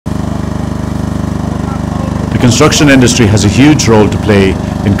construction industry has a huge role to play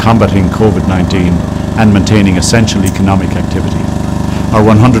in combating COVID-19 and maintaining essential economic activity. Our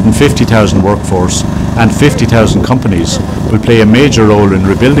 150,000 workforce and 50,000 companies will play a major role in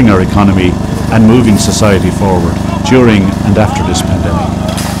rebuilding our economy and moving society forward during and after this pandemic.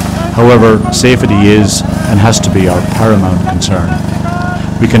 However, safety is and has to be our paramount concern.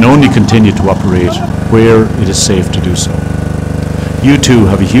 We can only continue to operate where it is safe to do so. You too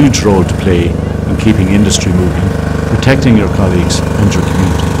have a huge role to play in keeping industry moving, protecting your colleagues and your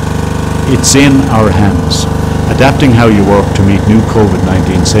community. It's in our hands. Adapting how you work to meet new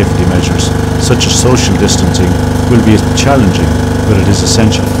COVID-19 safety measures, such as social distancing, will be challenging, but it is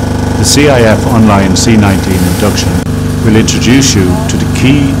essential. The CIF online C19 induction will introduce you to the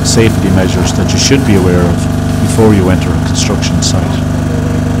key safety measures that you should be aware of before you enter a construction site.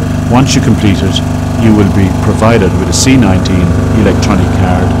 Once you complete it, you will be provided with a C19 electronic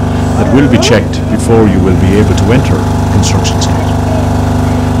card that will be checked before you will be able to enter a construction site.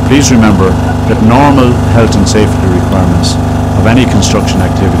 Please remember that normal health and safety requirements of any construction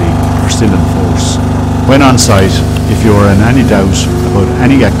activity are still in force. When on site, if you are in any doubt about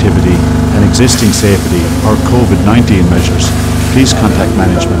any activity and existing safety or COVID-19 measures, please contact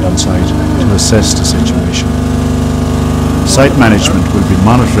management on site to assess the situation. Site management will be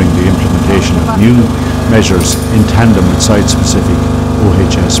monitoring the implementation of new measures in tandem with site-specific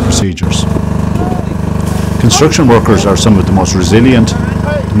OHS procedures. Construction workers are some of the most resilient,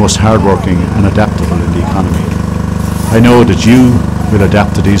 the most hardworking and adaptable in the economy. I know that you will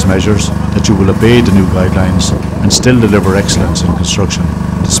adapt to these measures, that you will obey the new guidelines and still deliver excellence in construction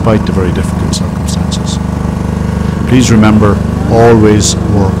despite the very difficult circumstances. Please remember, always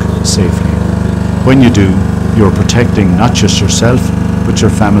work safely. When you do, you are protecting not just yourself, but your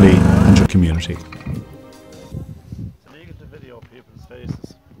family and your community. It's illegal to video people's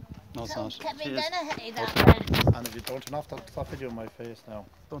faces. No, it's not. And if you don't turn off that, stop videoing my face now.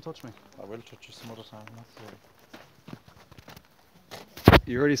 Don't touch me. I will touch you some other time.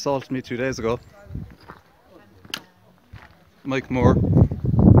 You already assaulted me 2 days ago. Mike Moore.